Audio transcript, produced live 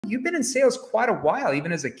you've been in sales quite a while,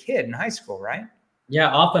 even as a kid in high school, right? Yeah,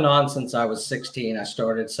 off and on since I was 16. I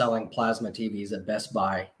started selling plasma TVs at Best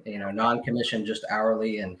Buy, non-commission, just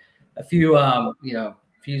hourly, and a few,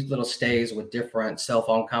 few little stays with different cell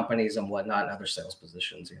phone companies and whatnot, and other sales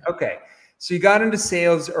positions. Yeah. Okay. So you got into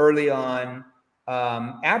sales early on.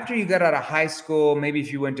 After you got out of high school, maybe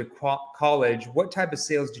if you went to college, what type of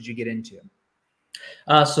sales did you get into?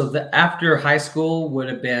 So after high school would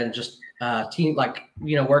have been just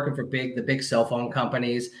working for the big cell phone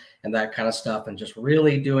companies and that kind of stuff, and just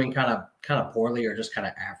really doing kind of poorly or just kind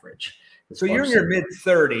of average. So you're in your mid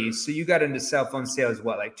 30s. So you got into cell phone sales,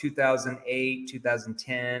 what, like 2008,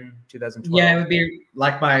 2010, 2012? Yeah, it would be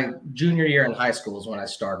like my junior year in high school is when I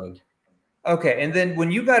started. Okay. And then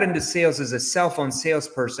when you got into sales as a cell phone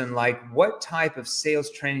salesperson, like what type of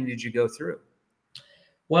sales training did you go through?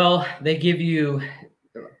 Well, they give you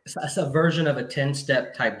a version of a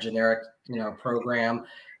 10-step type generic, program.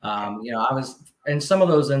 I was in some of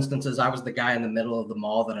those instances, I was the guy in the middle of the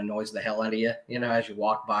mall that annoys the hell out of you, as you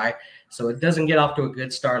walk by. So it doesn't get off to a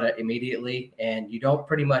good start immediately. And you don't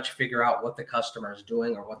pretty much figure out what the customer is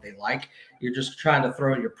doing or what they like. You're just trying to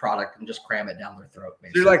throw your product and just cram it down their throat.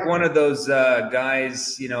 Basically. You're like one of those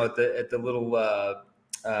guys, at the little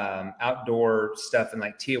outdoor stuff in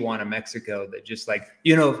like Tijuana, Mexico, that just like,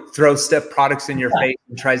 throws products in your face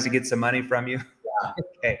and tries to get some money from you. Yeah.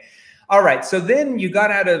 Okay. All right. So then you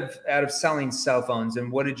got out of selling cell phones,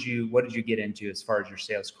 and what did you get into as far as your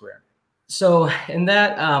sales career? So in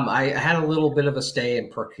that, I had a little bit of a stay in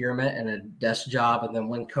procurement and a desk job. And then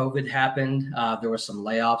when COVID happened, there were some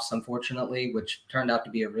layoffs, unfortunately, which turned out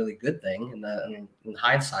to be a really good thing in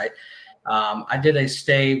hindsight. I did a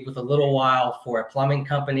stay with a little while for a plumbing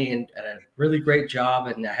company and a really great job.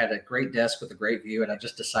 And I had a great desk with a great view. And I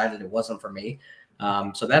just decided it wasn't for me.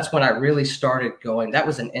 So that's when I really started going. That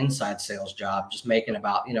was an inside sales job, just making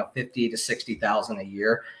about, 50 to 60,000 a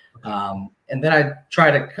year. And then I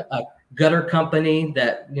tried a gutter company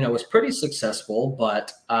that, was pretty successful,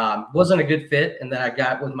 but wasn't a good fit. And then I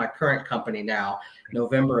got with my current company now,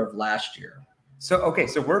 November of last year. So, okay.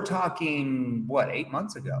 So we're talking, what, 8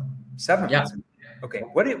 months ago, 7 months ago? Okay.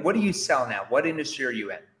 What do you sell now? What industry are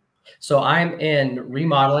you in? So I'm in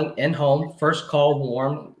remodeling in-home, first call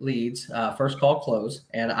warm leads, first call close.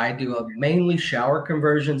 And I do mainly shower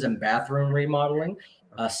conversions and bathroom remodeling.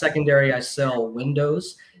 Secondary, I sell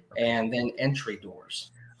windows and then entry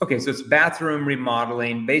doors. Okay, so it's bathroom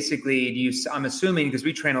remodeling. Basically, I'm assuming, because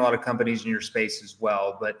we train a lot of companies in your space as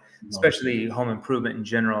well, but especially home improvement in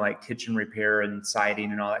general, like kitchen repair and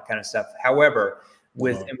siding and all that kind of stuff. However,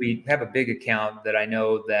 and we have a big account that I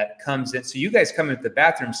know that comes in. So you guys come in with the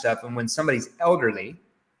bathroom stuff, and when somebody's elderly,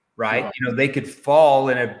 right, they could fall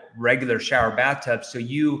in a regular shower bathtub. So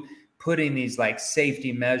you put in these like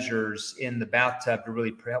safety measures in the bathtub to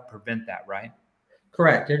really help prevent that, right?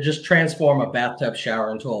 Correct. They just transform a bathtub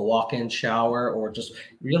shower into a walk-in shower, or just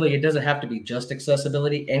really, it doesn't have to be just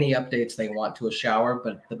accessibility. Any updates they want to a shower,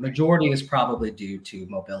 but the majority is probably due to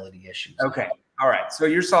mobility issues. Okay. All right. So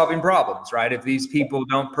you're solving problems, right? If these people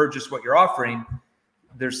don't purchase what you're offering,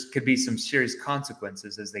 could be some serious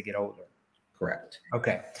consequences as they get older. Correct.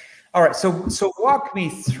 Okay. All right. So walk me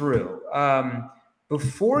through,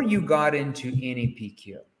 before you got into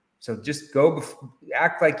NEPQ. So just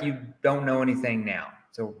act like you don't know anything now.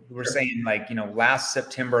 So we're saying like, last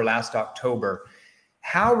September, last October,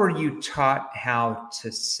 how were you taught how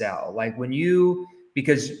to sell? Like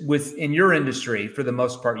because in your industry, for the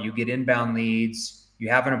most part, you get inbound leads, you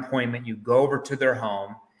have an appointment, you go over to their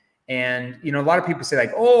home. And, a lot of people say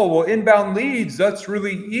like, oh, well, inbound leads, that's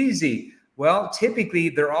really easy. Well, typically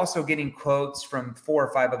they're also getting quotes from 4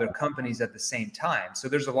 or 5 other companies at the same time. So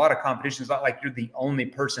there's a lot of competition. It's not like you're the only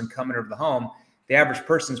person coming over the home. The average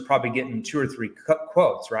person's probably getting 2 or 3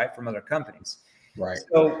 quotes, right, from other companies. Right.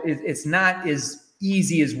 So it's not as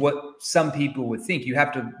easy as what some people would think. You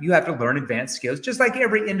have to learn advanced skills, just like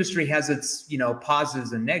every industry has its,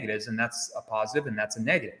 positives and negatives, and that's a positive and that's a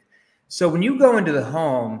negative. So when you go into the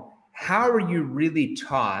home, how are you really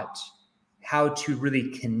taught how to really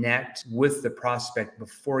connect with the prospect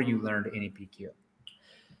before you learned NEPQ?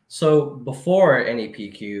 So before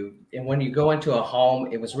NEPQ, and when you go into a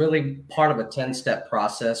home, it was really part of a 10-step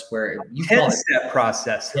process where you 10-step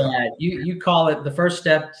process. Yeah, you call it the first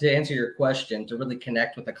step to answer your question, to really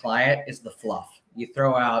connect with the client, is the fluff. You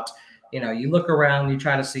throw out, you look around, you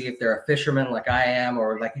try to see if they're a fisherman like I am,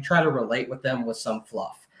 or like you try to relate with them with some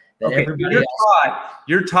fluff. Okay,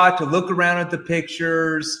 you're taught to look around at the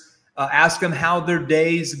pictures, ask them how their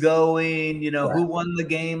day's going, who won the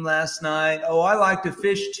game last night. Oh, I like to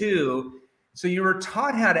fish too. So you were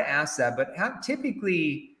taught how to ask that, but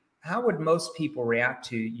typically how would most people react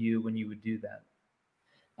to you when you would do that?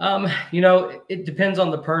 You know, it depends on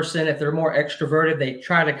the person. If they're more extroverted, they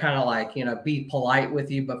try to kind of like, you know, be polite with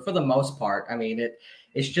you. But for the most part, I mean,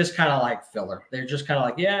 it's just kind of like filler. They're just kind of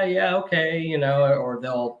like, yeah, yeah, okay, you know, or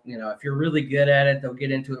they'll, you know, if you're really good at it, they'll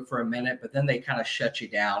get into it for a minute, but then they kind of shut you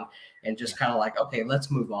down and just kind of like, okay, let's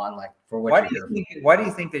move on. Like for what why do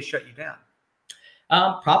you think they shut you down?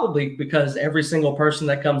 Probably because every single person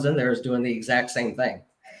that comes in there is doing the exact same thing.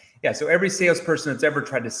 Yeah. So every salesperson that's ever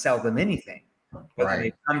tried to sell them anything, whether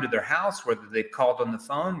they come to their house, whether they've called on the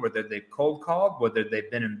phone, whether they've cold called, whether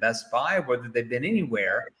they've been in Best Buy, whether they've been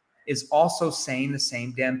anywhere, is also saying the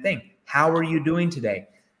same damn thing. How are you doing today?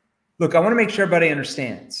 Look, I want to make sure everybody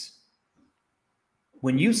understands.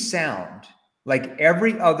 When you sound like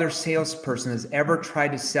every other salesperson has ever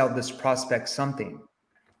tried to sell this prospect something,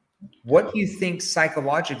 what do you think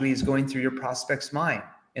psychologically is going through your prospect's mind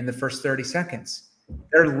in the first 30 seconds?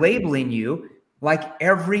 They're labeling you like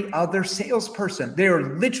every other salesperson. They're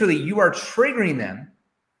literally, you are triggering them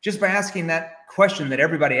just by asking that question that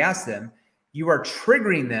everybody asks them. You are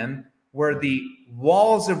triggering them where the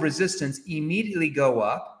walls of resistance immediately go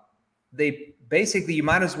up. They basically, you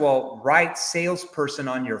might as well write salesperson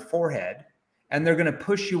on your forehead, and they're going to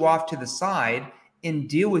push you off to the side and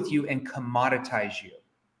deal with you and commoditize you.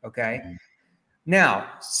 Okay. Mm-hmm. Now,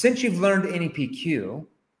 since you've learned NEPQ,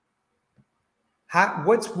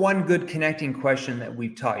 what's one good connecting question that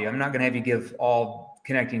we've taught you? I'm not going to have you give all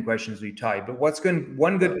connecting questions we've taught you, but what's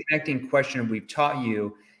one good connecting question we've taught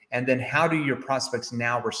you? And then how do your prospects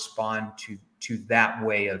now respond to that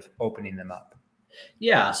way of opening them up?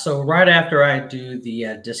 Yeah. So right after I do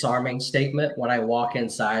the disarming statement, when I walk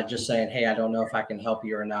inside, just saying, hey, I don't know if I can help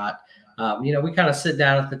you or not. You know, we kind of sit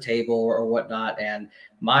down at the table or whatnot. And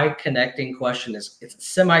my connecting question it's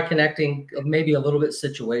semi-connecting, maybe a little bit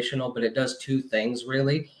situational, but it does two things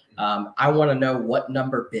really. I want to know what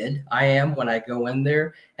number bid I am when I go in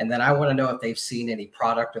there. And then I want to know if they've seen any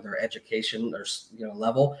product or their education or, you know,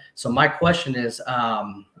 level. So my question is,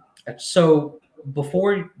 so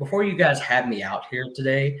before you guys had me out here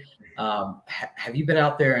today, have you been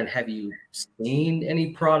out there and have you seen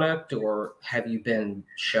any product or have you been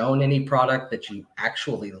shown any product that you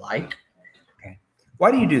actually like? Okay.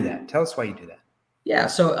 Why do you do that? Tell us why you do that. Yeah.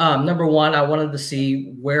 So number one, I wanted to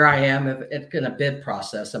see where I am in a bid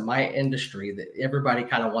process in my industry that everybody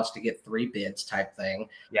kind of wants to get 3 bids type thing.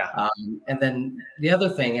 Yeah. And then the other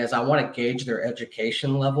thing is I want to gauge their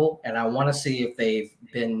education level and I want to see if they've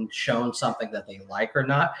been shown something that they like or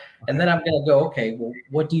not. Okay. And then I'm going to go, okay, well,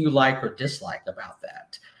 what do you like or dislike about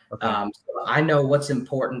that? Okay. So I know what's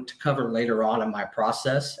important to cover later on in my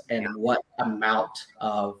process and what amount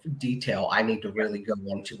of detail I need to really go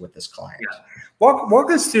into with this client. Yeah.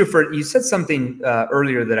 Walk us through, you said something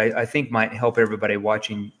earlier that I think might help everybody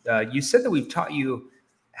watching. You said that we've taught you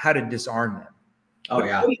how to disarm them. Oh,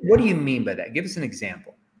 yeah. What do you mean by that? Give us an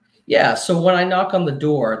example. Yeah. So when I knock on the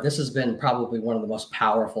door, this has been probably one of the most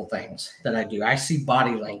powerful things that I do. I see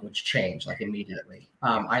body language change like immediately.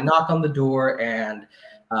 I knock on the door and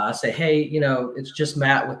I say, hey, you know, it's just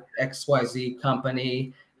Matt with XYZ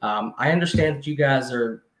company. I understand that you guys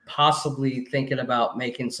are possibly thinking about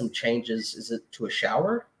making some changes. Is it to a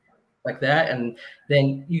shower like that? And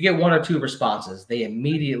then you get 1 or 2 responses. They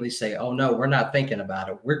immediately say, oh, no, we're not thinking about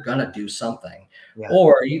it. We're going to do something. Yeah.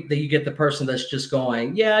 Or you get the person that's just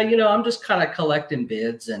going, yeah, you know, I'm just kind of collecting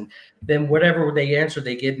bids. And then whatever they answer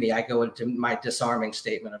they give me, I go into my disarming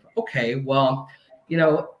statement of, okay, well, you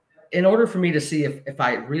know, in order for me to see if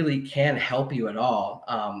I really can help you at all,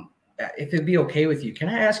 if it'd be okay with you, can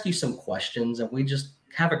I ask you some questions and we just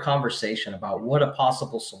have a conversation about what a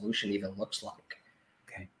possible solution even looks like?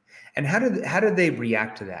 Okay. And how do they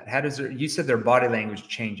react to that? You said their body language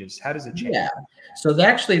changes. How does it change? Yeah. So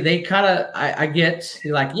they kind of, I get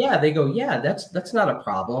like, yeah, they go, yeah, that's not a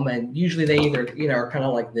problem. And usually they either, you know, are kind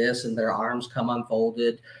of like this and their arms come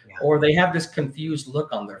unfolded, or they have this confused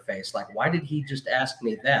look on their face. Like, why did he just ask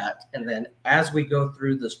me that? And then as we go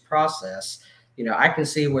through this process, you know, I can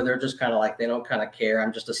see where they're just kind of like, they don't kind of care.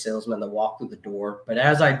 I'm just a salesman that walked through the door. But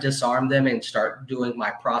as I disarm them and start doing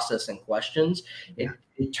my process and questions, it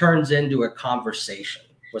turns into a conversation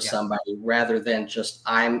with somebody rather than just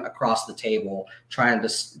I'm across the table trying to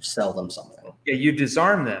sell them something. Yeah, you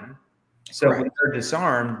disarm them. So when they're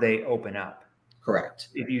disarmed, they open up. Correct.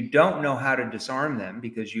 If you don't know how to disarm them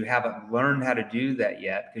because you haven't learned how to do that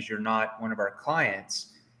yet, because you're not one of our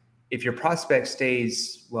clients, if your prospect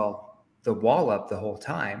stays, well, the wall up the whole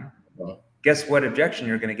time, guess what objection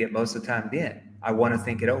you're going to get most of the time then? I want to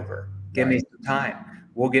think it over. Give me some time.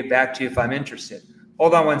 We'll get back to you if I'm interested.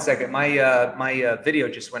 Hold on 1 second. My video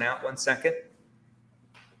just went out. 1 second.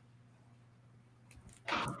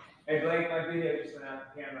 Hey Blake, my video just went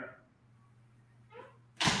out the camera.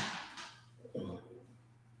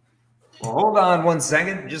 Well, hold on 1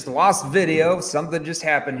 second. Just lost video. Something just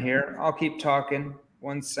happened here. I'll keep talking.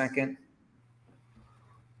 1 second.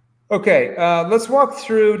 Okay, let's walk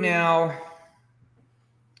through now.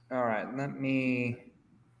 All right, let me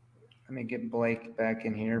get Blake back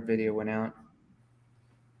in here. Video went out.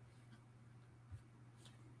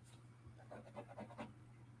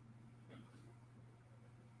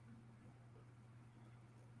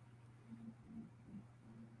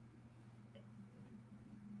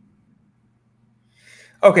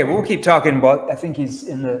 Okay, well, we'll keep talking, but I think he's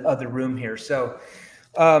in the other room here. So,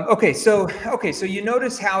 okay, so you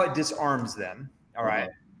notice how it disarms them. All right.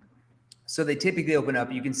 So they typically open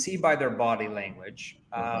up. You can see by their body language.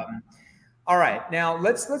 All right, now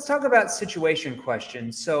let's talk about situation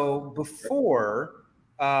questions. So before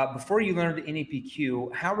you learned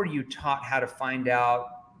NEPQ, how were you taught how to find out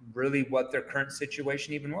really what their current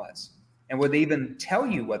situation even was, and would they even tell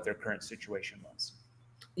you what their current situation was?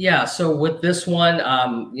 Yeah, so with this one,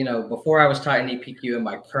 you know, before I was taught NEPQ in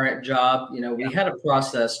my current job, you know, we had a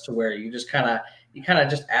process to where you kind of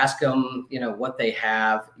just ask them, you know, what they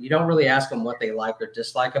have. You don't really ask them what they like or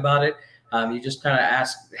dislike about it. You just kind of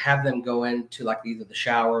have them go into like either the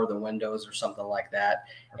shower or the windows or something like that,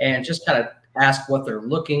 and just kind of ask what they're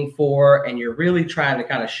looking for. And you're really trying to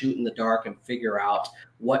kind of shoot in the dark and figure out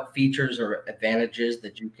what features or advantages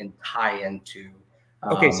that you can tie into.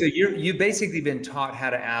 Okay, so you've basically been taught how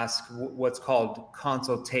to ask what's called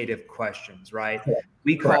consultative questions, right?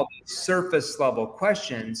 We call these surface level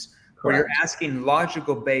questions, where you're asking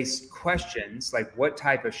logical based questions like what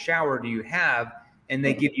type of shower do you have, and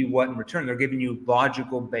they give you what in return. They're giving you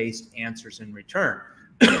logical based answers in return.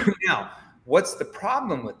 Now, what's the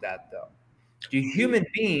problem with that though? Do human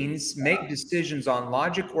beings make decisions on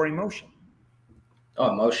logic or emotion? Oh,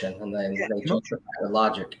 emotion, and then they change the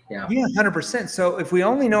logic. Yeah, 100%. So if we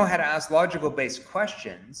only know how to ask logical based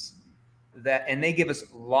questions and they give us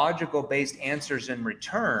logical based answers in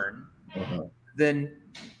return, then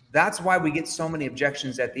that's why we get so many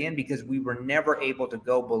objections at the end, because we were never able to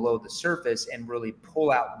go below the surface and really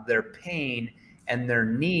pull out their pain and their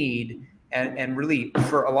need. And really,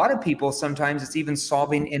 for a lot of people, sometimes it's even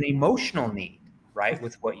solving an emotional need, right,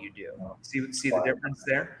 with what you do. See the difference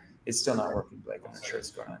there? It's still not working, Blake. I'm not sure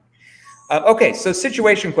what's going on. Okay, so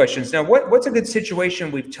situation questions. Now, what's a good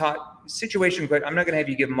situation we've taught? Situation question. I'm not going to have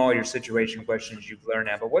you give them all your situation questions you've learned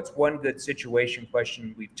now, but what's one good situation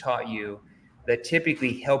question we've taught you that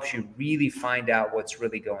typically helps you really find out what's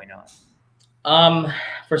really going on?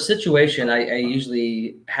 For situation, I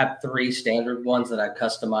usually have 3 standard ones that I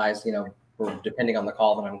customize, you know, depending on the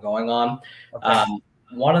call that I'm going on. Okay.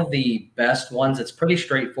 One of the best ones, it's pretty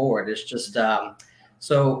straightforward. It's just,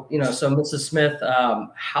 so Mrs. Smith,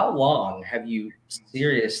 how long have you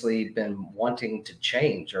seriously been wanting to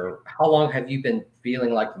change, or how long have you been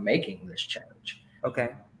feeling like making this change? Okay.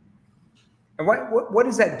 And what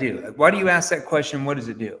does that do? Why do you ask that question? What does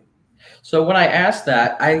it do? So when I ask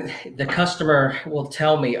that, the customer will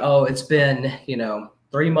tell me, oh, it's been,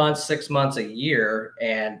 3 months, 6 months, a year.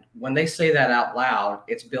 And when they say that out loud,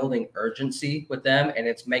 it's building urgency with them, and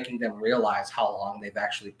it's making them realize how long they've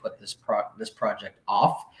actually put this project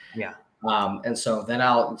off. Yeah. And so then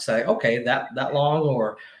I'll say, okay, that long,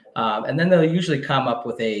 or and then they'll usually come up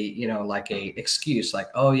with a, like a excuse, like,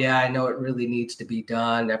 oh yeah, I know it really needs to be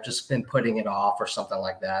done. I've just been putting it off, or something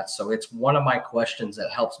like that. So it's one of my questions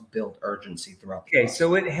that helps build urgency throughout the process.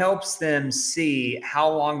 So it helps them see how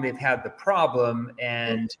long they've had the problem,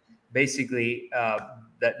 and basically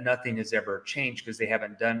that nothing has ever changed because they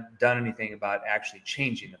haven't done anything about actually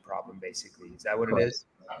changing the problem, basically. Is that what it is?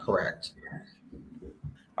 Correct.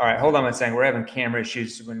 All right, hold on one second. We're having camera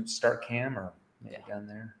issues. We're going to start cam, or down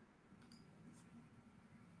there.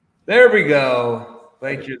 There we go.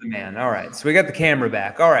 Blake, you're the man. All right. So we got the camera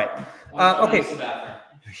back. All right. Okay.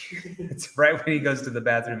 It's right when he goes to the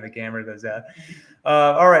bathroom, the camera goes out.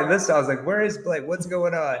 All right. I was like, where is Blake? What's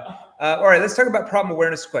going on? All right. Let's talk about problem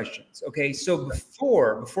awareness questions. Okay. So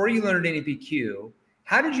before you learned NEPQ,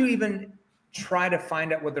 how did you even try to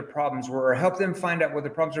find out what their problems were, or help them find out what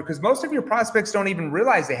their problems were? Because most of your prospects don't even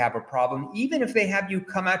realize they have a problem. Even if they have you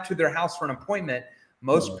come out to their house for an appointment,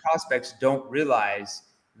 most prospects don't realize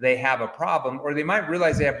they have a problem, or they might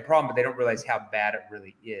realize they have a problem, but they don't realize how bad it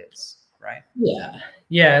really is, right?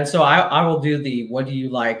 Yeah. And so I will do the, what do you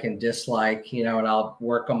like and dislike, and I'll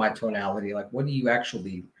work on my tonality. Like, what do you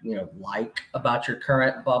actually, like about your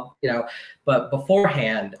current bump, but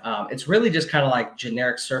beforehand, it's really just kind of like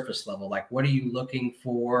generic surface level. Like, what are you looking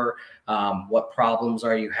for? What problems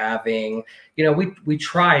are you having? We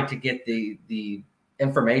try to get the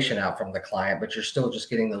information out from the client, but you're still just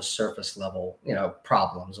getting those surface level,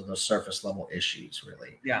 problems or those surface level issues,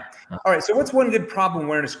 really. Yeah. All right. So what's one good problem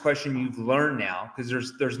awareness question you've learned now?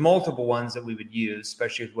 Because there's multiple ones that we would use,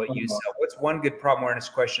 especially with what you sell. What's one good problem awareness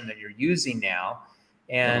question that you're using now,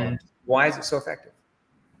 and why is it so effective?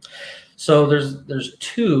 So there's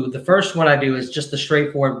two. The first one I do is just the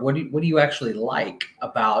straightforward. What do you actually like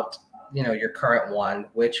about your current one?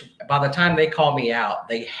 Which by the time they call me out,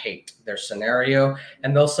 they hate their scenario,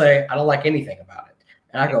 and they'll say, I don't like anything about it.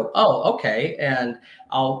 And I go, oh, okay, and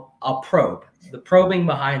I'll probe. The probing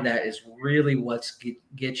behind that is really what's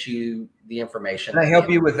gets you the information. Can I help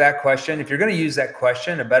you with that question? If you're going to use that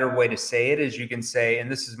question, a better way to say it is you can say, and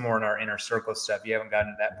this is more in our inner circle stuff. You haven't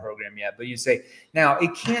gotten to that program yet, but you say, now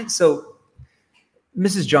it can't. So,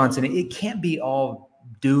 Mrs. Johnson, it can't be all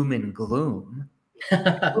doom and gloom.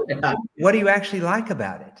 Yeah. What do you actually like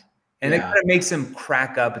about it? And it kind of makes them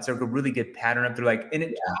crack up. It's like a really good pattern up. They're like, and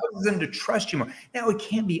it causes them to trust you more. Now it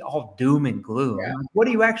can't be all doom and gloom. Yeah. What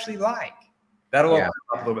do you actually like? That'll open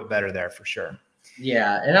up a little bit better there for sure.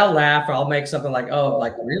 Yeah. And I'll laugh, or I'll make something like, oh,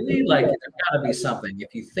 like really? Like there's gotta be something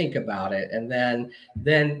if you think about it. And then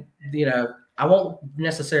I won't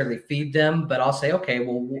necessarily feed them, but I'll say, okay,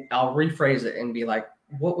 well, I'll rephrase it and be like,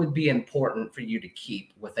 what would be important for you to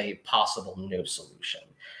keep with a possible new solution?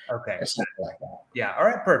 Okay. Or something like that. Yeah. All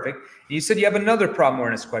right. Perfect. You said you have another problem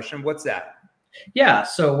awareness question. What's that? Yeah.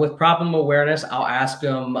 So with problem awareness, I'll ask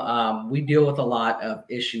them, we deal with a lot of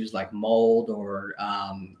issues like mold or,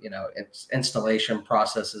 installation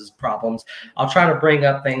processes problems. I'll try to bring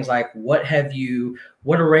up things like, what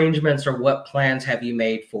arrangements or what plans have you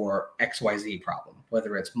made for XYZ problem?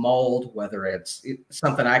 Whether it's mold, whether it's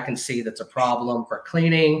something I can see that's a problem for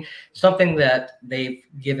cleaning, something that they've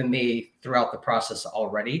given me throughout the process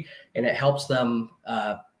already. And it helps them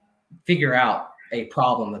figure out a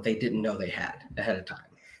problem that they didn't know they had ahead of time.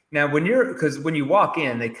 Now, when you walk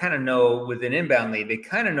in, they kind of know with an inbound lead, they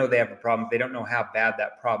kind of know they have a problem. They don't know how bad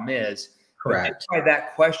that problem is. Correct. By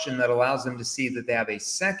that question that allows them to see that they have a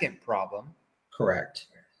second problem. Correct.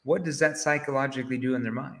 What does that psychologically do in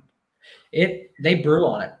their mind? They brew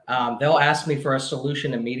on it. They'll ask me for a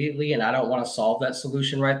solution immediately, and I don't want to solve that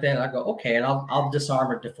solution right then. I go, okay, and I'll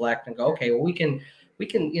disarm or deflect and go, okay, well, we can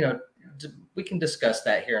discuss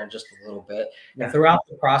that here in just a little bit. Yeah. And throughout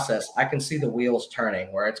the process, I can see the wheels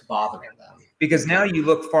turning where it's bothering them. Because now you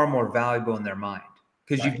look far more valuable in their mind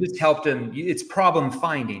because you've just helped them. It's problem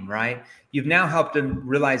finding, right? You've now helped them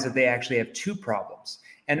realize that they actually have two problems.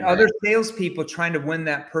 And other salespeople trying to win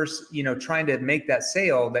that person, trying to make that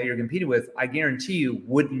sale that you're competing with, I guarantee you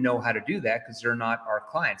wouldn't know how to do that because they're not our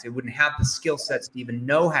clients. They wouldn't have the skill sets to even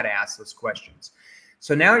know how to ask those questions.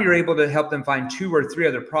 So now you're able to help them find 2 or 3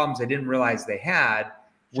 other problems they didn't realize they had,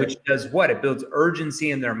 which does what? It builds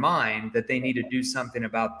urgency in their mind that they need to do something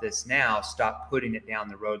about this now. Stop putting it down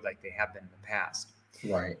the road like they have been in the past.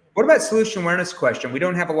 Right. What about solution awareness question? We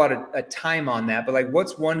don't have a lot of time on that, but like,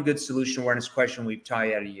 what's one good solution awareness question we've taught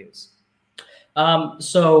you how to use?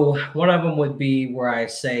 So one of them would be where I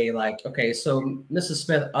say like, okay, so Mrs.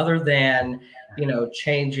 Smith, other than,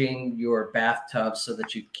 changing your bathtub so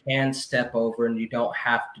that you can step over and you don't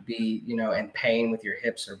have to be, in pain with your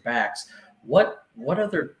hips or backs, what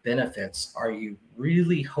other benefits are you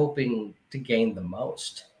really hoping to gain the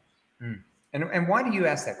most? And why do you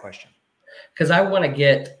ask that question? Because I want to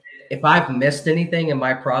get, if I've missed anything in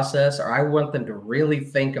my process, or I want them to really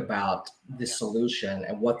think about the solution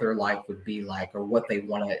and what their life would be like or what they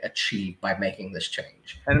want to achieve by making this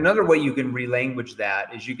change. And another way you can relanguage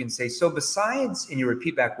that is you can say, so besides, and you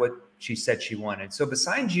repeat back what she said she wanted. So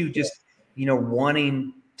besides you just,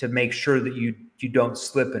 wanting to make sure that you don't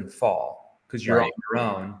slip and fall because you're on your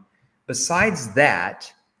own, besides that,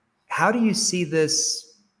 how do you see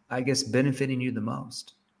this, I guess, benefiting you the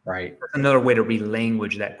most? Right. That's another way to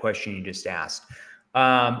relanguage that question you just asked.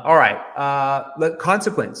 All right.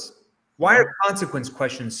 Consequence. Why are consequence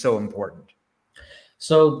questions so important?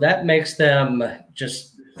 So that makes them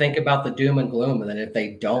just think about the doom and gloom, and that if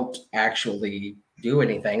they don't actually do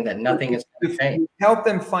anything, that nothing is going to change. Help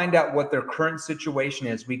them find out what their current situation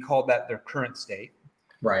is. We call that their current state.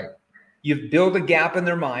 Right. You've built a gap in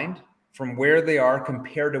their mind from where they are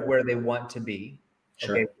compared to where they want to be.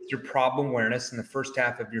 Sure. Okay, your problem awareness in the first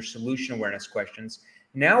half of your solution awareness questions.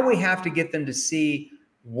 Now we have to get them to see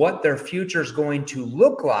what their future is going to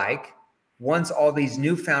look like once all these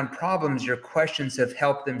newfound problems your questions have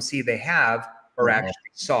helped them see they have are actually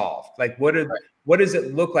solved. Like what does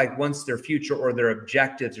it look like once their future or their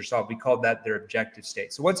objectives are solved? We call that their objective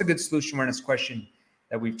state. So what's a good solution awareness question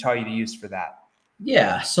that we've taught you to use for that?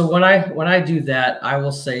 Yeah. So when I do that, I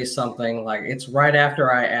will say something like, it's right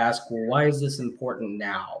after I ask, well, why is this important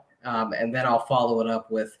now? And then I'll follow it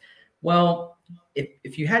up with, well,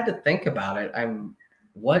 if you had to think about it,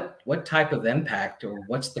 what type of impact, or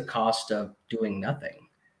what's the cost of doing nothing?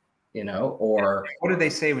 Or What do they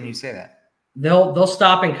say when you say that? they'll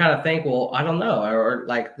stop and kind of think, well, I don't know, or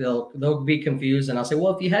like they'll be confused, and I'll say,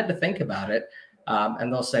 well, if you had to think about it,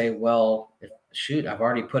 and they'll say, well, shoot, I've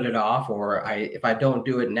already put it off, or if I don't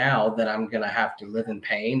do it now, then I'm gonna have to live in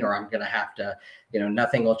pain, or I'm gonna have to,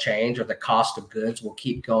 nothing will change, or the cost of goods will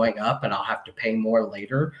keep going up, and I'll have to pay more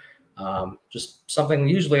later. Just something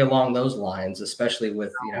usually along those lines, especially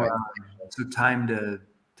with so time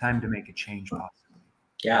to make a change possibly.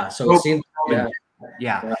 Yeah. So it seems.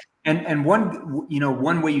 Yeah. And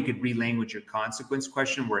one way you could relanguage your consequence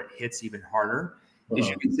question where it hits even harder is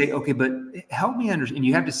you can say, okay, but help me understand. And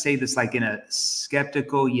you have to say this like in a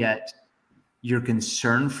skeptical yet you're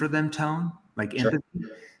concerned for them tone, like empathy.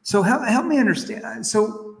 So help me understand.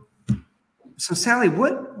 So Sally,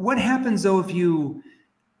 what happens though if you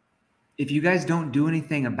guys don't do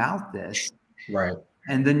anything about this? Right.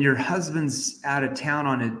 And then your husband's out of town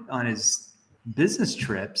on his business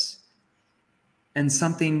trips, and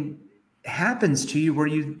something happens to you where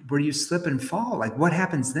you slip and fall. Like what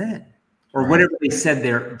happens then? Or whatever they said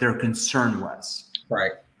their concern was.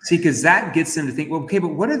 Right. See, because that gets them to think, well, okay,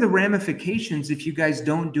 but what are the ramifications if you guys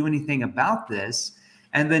don't do anything about this?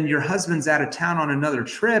 And then your husband's out of town on another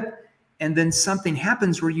trip, and then something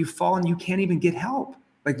happens where you fall and you can't even get help.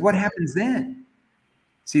 Like what happens then?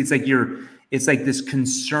 See, it's like this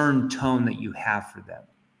concerned tone that you have for them.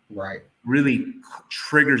 Right. Really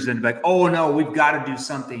triggers them like, oh no, we've got to do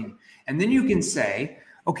something. And then you can say,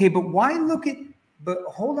 okay, but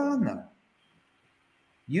hold on though.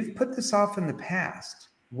 You've put this off in the past.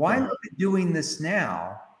 Why look at doing this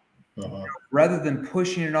now rather than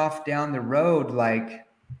pushing it off down the road like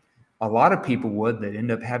a lot of people would that end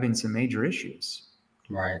up having some major issues?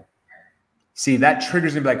 Right. See, that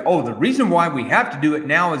triggers them like, oh, the reason why we have to do it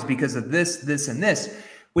now is because of this, this, and this,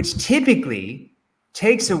 which typically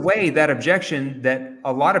takes away that objection that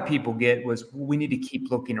a lot of people get was, we need to keep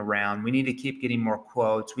looking around. We need to keep getting more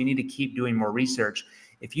quotes. We need to keep doing more research.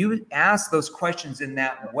 If you ask those questions in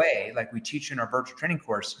that way, like we teach in our virtual training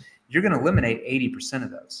course, you're going to eliminate 80%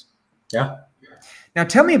 of those. Yeah. Now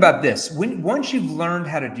tell me about this. Once you've learned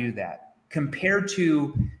how to do that, compared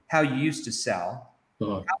to how you used to sell,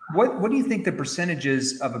 what do you think the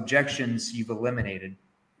percentages of objections you've eliminated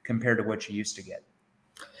compared to what you used to get?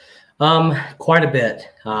 Quite a bit.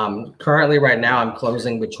 Currently right now I'm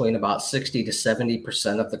closing between about 60 to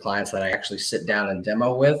 70% of the clients that I actually sit down and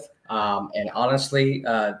demo with. And honestly,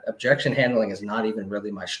 objection handling is not even really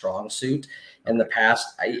my strong suit. In the past,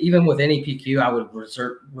 even with any PQ, I would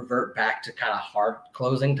revert back to kind of hard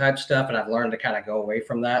closing type stuff. And I've learned to kind of go away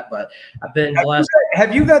from that, but I've been blessed.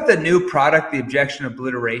 Have you got the new product, the objection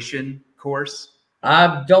obliteration course?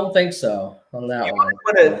 I don't think so on that one. You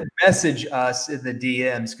want to message us in the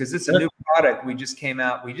DMs because it's a new product. We just came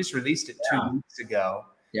out. We just released it 2 weeks ago.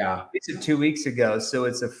 Yeah. It's 2 weeks ago. So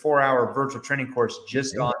it's a 4-hour virtual training course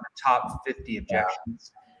just on the top 50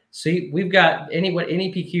 objections. See, we've got what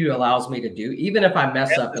any PQ allows me to do, even if I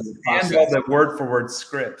mess up in the process. And all the word-for-word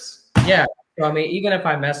scripts. Yeah. So, I mean, even if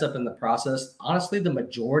I mess up in the process, honestly, the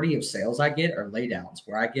majority of sales I get are laydowns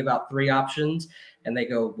where I give out 3 options and they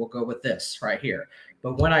go, we'll go with this right here.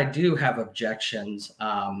 But when I do have objections,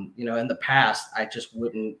 in the past, I just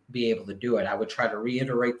wouldn't be able to do it. I would try to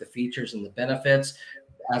reiterate the features and the benefits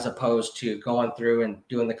as opposed to going through and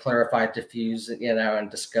doing the clarify, diffuse,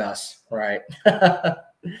 and discuss. Right.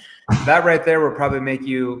 That right there will probably make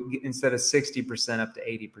you, instead of 60%, up to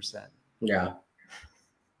 80%. Yeah.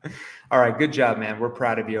 All right. Good job, man. We're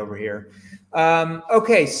proud of you over here.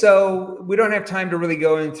 Okay. So we don't have time to really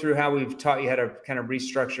go in through how we've taught you how to kind of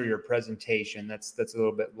restructure your presentation. That's a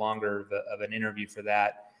little bit longer of an interview for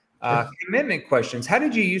that. Commitment questions. How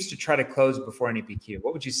did you used to try to close before any PQ?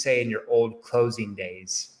 What would you say in your old closing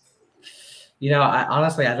days?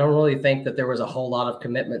 Honestly, I don't really think that there was a whole lot of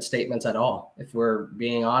commitment statements at all, if we're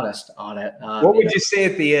being honest on it. What would you say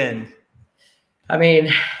at the end? I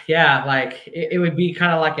mean, yeah, like it would be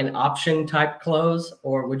kind of like an option type close,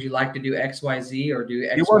 or would you like to do XYZ or do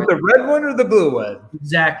X? You want the red one or the blue one?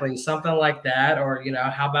 Exactly, something like that. Or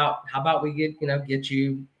how about we get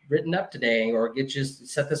you written up today, or get you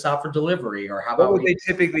set this out for delivery, or how about what would they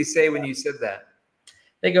typically say when you said that?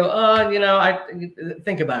 They go, I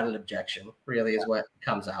think about an objection. Really, is what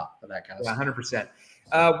comes out of that kind of stuff. 100%.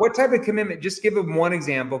 What type of commitment? Just give them one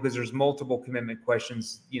example, because there's multiple commitment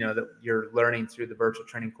questions, that you're learning through the virtual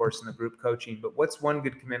training course and the group coaching. But what's one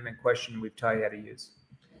good commitment question we've taught you how to use?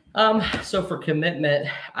 So for commitment,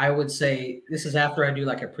 I would say this is after I do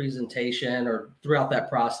like a presentation or throughout that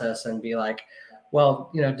process and be like,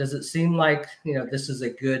 well, does it seem like, this is a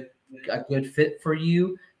good fit for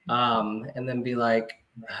you? And then be like,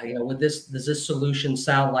 does this solution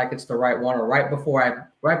sound like it's the right one? Or right before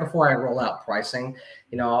I roll out pricing,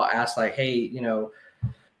 I'll ask like, hey, do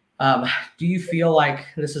you feel like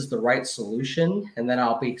this is the right solution? And then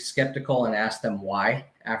I'll be skeptical and ask them why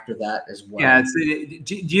after that as well. Yeah.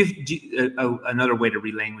 Another way to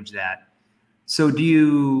relanguage that. So do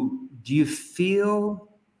you feel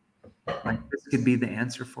like this could be the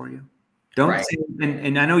answer for you? Don't say,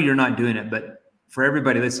 and I know you're not doing it, but for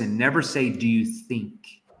everybody listening, never say, do you think?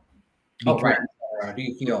 Right. Do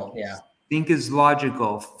you feel? Yeah. Think is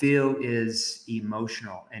logical. Feel is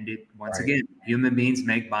emotional. And once again, human beings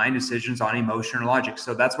make buying decisions on emotion or logic.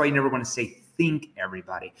 So that's why you never want to say think,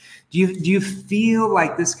 everybody. Do you feel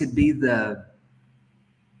like this could be the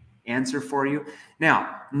answer for you?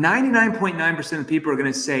 Now, 99.9% of people are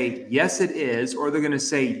going to say, yes, it is, or they're going to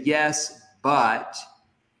say, yes, but,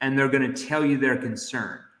 and they're going to tell you their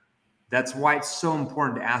concern. That's why it's so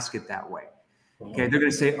important to ask it that way. Okay, they're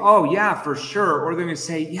going to say, oh, yeah, for sure. Or they're going to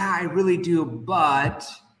say, yeah, I really do, but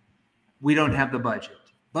we don't have the budget.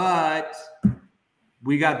 But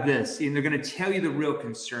we got this. And they're going to tell you the real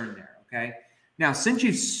concern there, okay? Now, since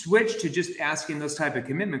you've switched to just asking those type of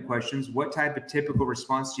commitment questions, what type of typical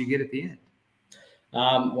response do you get at the end?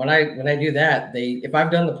 When I do that, if I've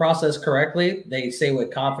done the process correctly, they say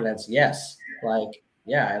with confidence, yes, like,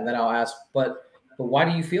 yeah. And then I'll ask, but why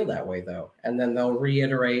do you feel that way though? And then they'll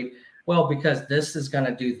reiterate, well, because this is going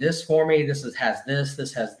to do this for me. This has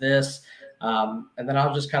this. And then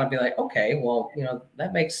I'll just kind of be like, okay, well,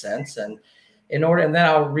 that makes sense. And then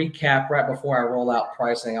I'll recap right before I roll out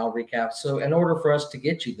pricing. I'll recap. So in order for us to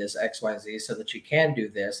get you this XYZ so that you can do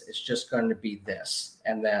this, it's just going to be this.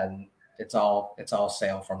 And then it's all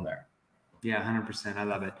sale from there. Yeah, 100%. I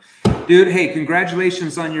love it. Dude, hey,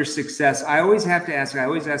 congratulations on your success. I always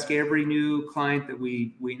ask every new client that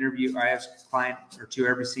we interview. I ask a client or two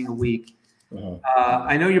every single week.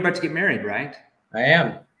 I know you're about to get married, right? I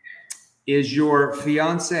am. Is your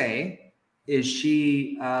fiance, is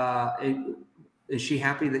she happy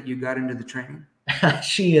that you got into the training?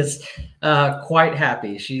 She is quite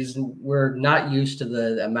happy. We're not used to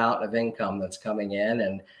the amount of income that's coming in.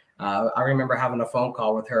 And I remember having a phone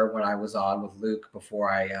call with her when I was on with Luke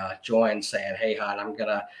before I joined, saying, hey, hon, I'm going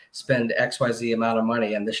to spend XYZ amount of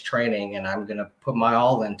money in this training and I'm going to put my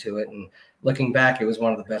all into it. And looking back, it was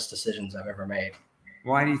one of the best decisions I've ever made.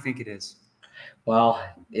 Why do you think it is? Well,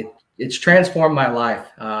 it's transformed my life.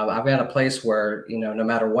 I've got a place where, no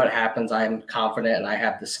matter what happens, I am confident and I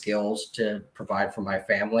have the skills to provide for my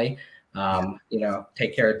family.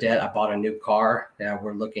 Take care of debt. I bought a new car.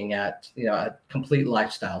 We're looking at, a complete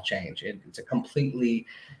lifestyle change. It's a completely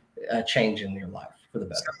change in your life for the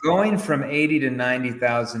better. So going from 80 to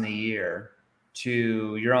 90,000 a year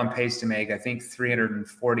to you're on pace to make, I think,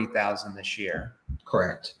 340,000 this year.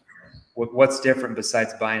 Correct. What's different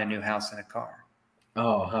besides buying a new house and a car?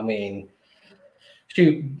 Oh, I mean,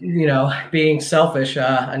 shoot, being selfish,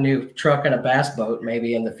 a new truck and a bass boat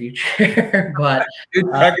maybe in the future, but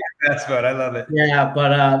truck and a bass boat, I love it. Yeah,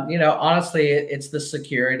 but honestly, it's the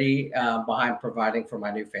security behind providing for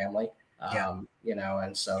my new family.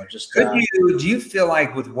 And so just do you feel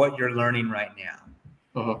like with what you're learning right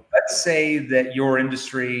now, let's say that your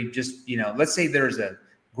industry just, let's say there's a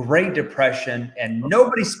Great Depression and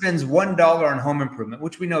nobody spends $1 on home improvement,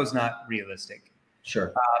 which we know is not realistic.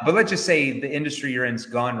 Sure. But let's just say the industry you're in is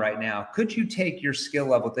gone right now. Could you take your skill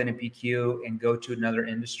level within a PQ and go to another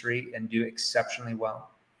industry and do exceptionally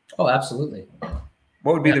well? Oh, absolutely.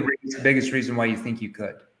 What would be the biggest reason why you think you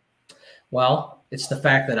could? Well, it's the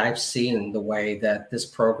fact that I've seen the way that this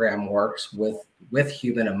program works with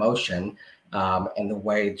human emotion and the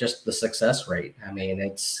way just the success rate. I mean,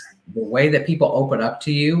 it's the way that people open up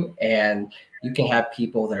to you, and you can have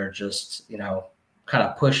people that are just, kind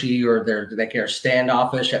of pushy, or they're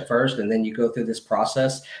standoffish at first, and then you go through this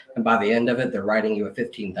process, and by the end of it, they're writing you a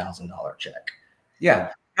 $15,000 check. Yeah.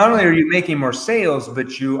 Not only are you making more sales,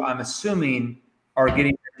 but you, I'm assuming, are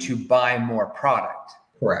getting to buy more product.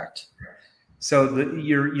 Correct. So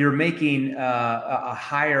you're making a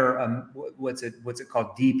higher what's it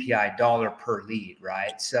called, DPI, dollar per lead,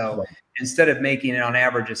 right? So instead of making it on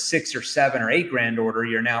average a 6 or 7 or 8 grand order,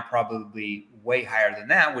 you're now probably way higher than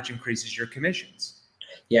that, which increases your commissions.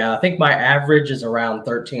 Yeah, I think my average is around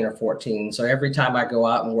 13 or 14. So every time I go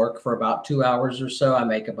out and work for about 2 hours or so, I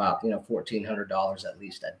make about, $1,400 at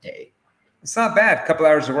least a day. It's not bad. A couple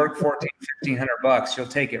hours of work, 1,500 bucks. You'll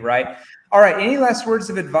take it, right? All right. Any last words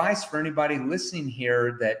of advice for anybody listening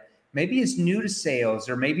here that maybe is new to sales,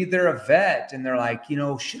 or maybe they're a vet and they're like,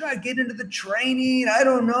 should I get into the training? I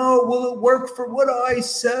don't know. Will it work for what I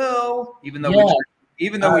sell? Even though we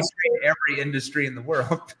train every industry in the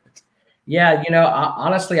world. Yeah,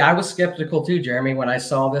 honestly, I was skeptical too, Jeremy, when I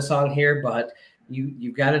saw this on here, but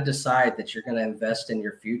you've got to decide that you're going to invest in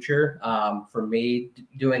your future. For me,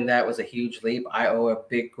 doing that was a huge leap. I owe a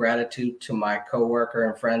big gratitude to my coworker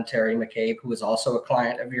and friend, Terry McCabe, who is also a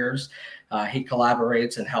client of yours. He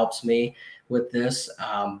collaborates and helps me with this.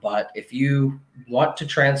 But if you want to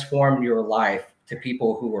transform your life to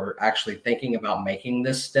people who are actually thinking about making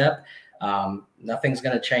this step, nothing's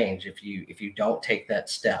going to change if you don't take that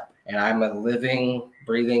step. And I'm a living,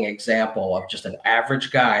 breathing example of just an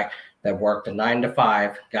average guy that worked a 9 to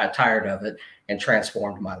 5, got tired of it, and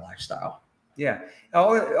transformed my lifestyle. Yeah.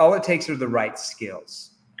 All it takes are the right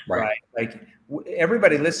skills, right? Like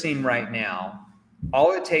everybody listening right now,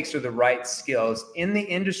 all it takes are the right skills in the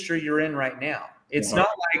industry you're in right now. It's not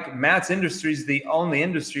like Matt's industry is the only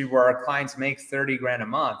industry where our clients make 30 grand a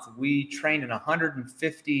month. We train in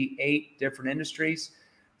 158 different industries.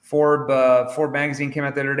 Forbes magazine came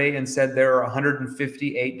out the other day and said there are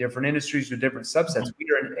 158 different industries with different subsets. We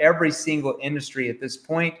are in every single industry at this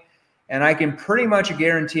point. And I can pretty much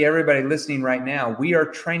guarantee everybody listening right now, we are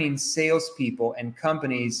training salespeople and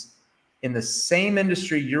companies in the same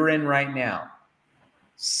industry you're in right now.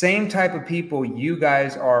 Same type of people you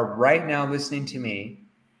guys are right now listening to me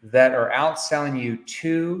that are outselling you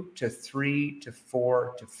 2 to 3 to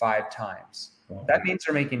 4 to 5 times. That means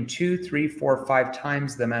they're making 2, 3, 4, 5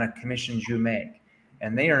 times the amount of commissions you make.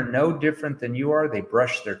 And they are no different than you are. They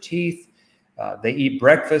brush their teeth. They eat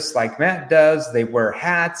breakfast like Matt does. They wear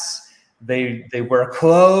hats. They wear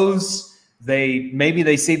clothes. Maybe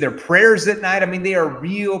they say their prayers at night. I mean, they are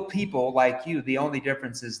real people like you. The only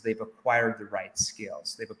difference is they've acquired the right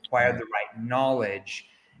skills. They've acquired the right knowledge,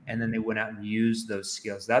 and then they went out and used those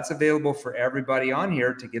skills. That's available for everybody on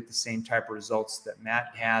here to get the same type of results that Matt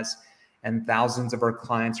has and thousands of our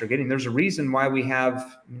clients are getting. There's a reason why we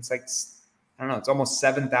have, it's like, I don't know, it's almost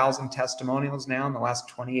 7,000 testimonials now in the last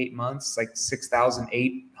 28 months. It's like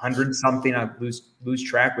 6,800 something. I lose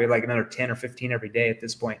track. We have like another 10 or 15 every day at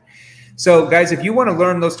this point. So guys, if you want to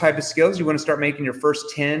learn those type of skills, you want to start making your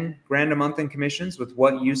first 10 grand a month in commissions with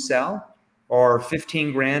what you sell, or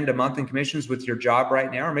 15 grand a month in commissions with your job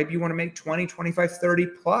right now, or maybe you want to make 20, 25, 30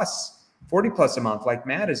 plus, 40 plus a month like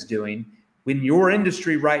Matt is doing in your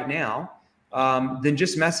industry right now, then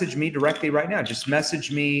just message me directly right now. Just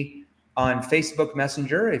message me on Facebook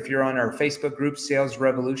Messenger. If you're on our Facebook group, Sales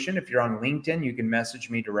Revolution, if you're on LinkedIn, you can message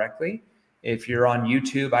me directly. If you're on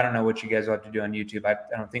YouTube, I don't know what you guys have to do on YouTube. I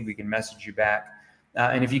don't think we can message you back.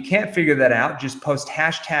 And if you can't figure that out, just post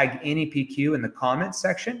hashtag NEPQ in the comments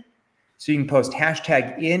section. So you can post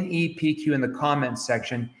hashtag NEPQ in the comments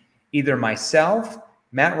section. Either myself,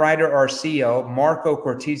 Matt Ryder, our CEO, Marco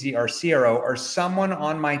Cortese, our CRO, or someone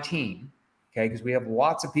on my team, okay, because we have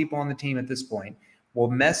lots of people on the team at this point,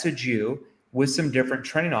 will message you with some different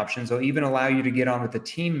training options. They'll even allow you to get on with a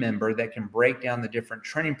team member that can break down the different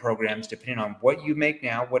training programs depending on what you make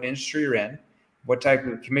now, what industry you're in, what type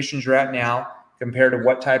of commissions you're at now compared to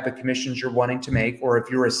what type of commissions you're wanting to make. Or if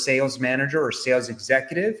you're a sales manager or sales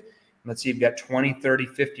executive, let's say you've got 20, 30,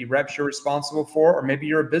 50 reps you're responsible for, or maybe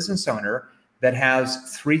you're a business owner that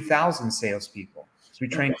has 3,000 salespeople. So we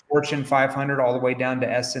train Fortune 500 all the way down to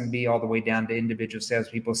SMB, all the way down to individual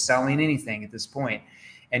salespeople selling anything at this point.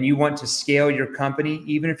 And you want to scale your company,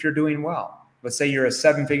 even if you're doing well. Let's say you're a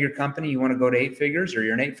 7-figure company, you want to go to 8 figures, or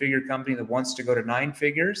you're an 8-figure company that wants to go to 9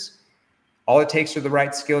 figures. All it takes are the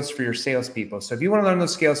right skills for your salespeople. So if you want to learn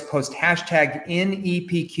those skills, post hashtag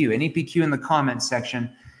NEPQ in the comments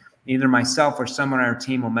section. Either myself or someone on our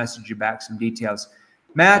team will message you back some details.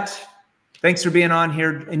 Matt, thanks for being on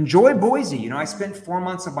here. Enjoy Boise. I spent 4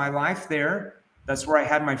 months of my life there. That's where I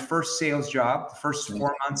had my first sales job. The first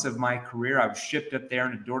 4 months of my career, I was shipped up there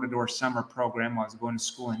in a door-to-door summer program while I was going to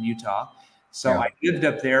school in Utah. So I lived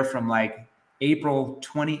up there from like April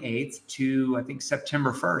 28th to I think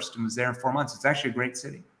September 1st and was there in 4 months. It's actually a great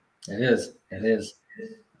city. It is. It is.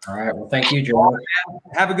 All right. Well, thank you, Joel.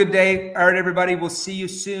 Have a good day. All right, everybody. We'll see you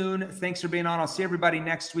soon. Thanks for being on. I'll see everybody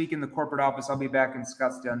next week in the corporate office. I'll be back in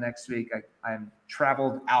Scottsdale next week. I'm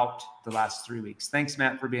traveled out the last 3 weeks. Thanks,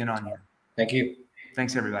 Matt, for being on here. Thank you.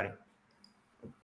 Thanks, everybody.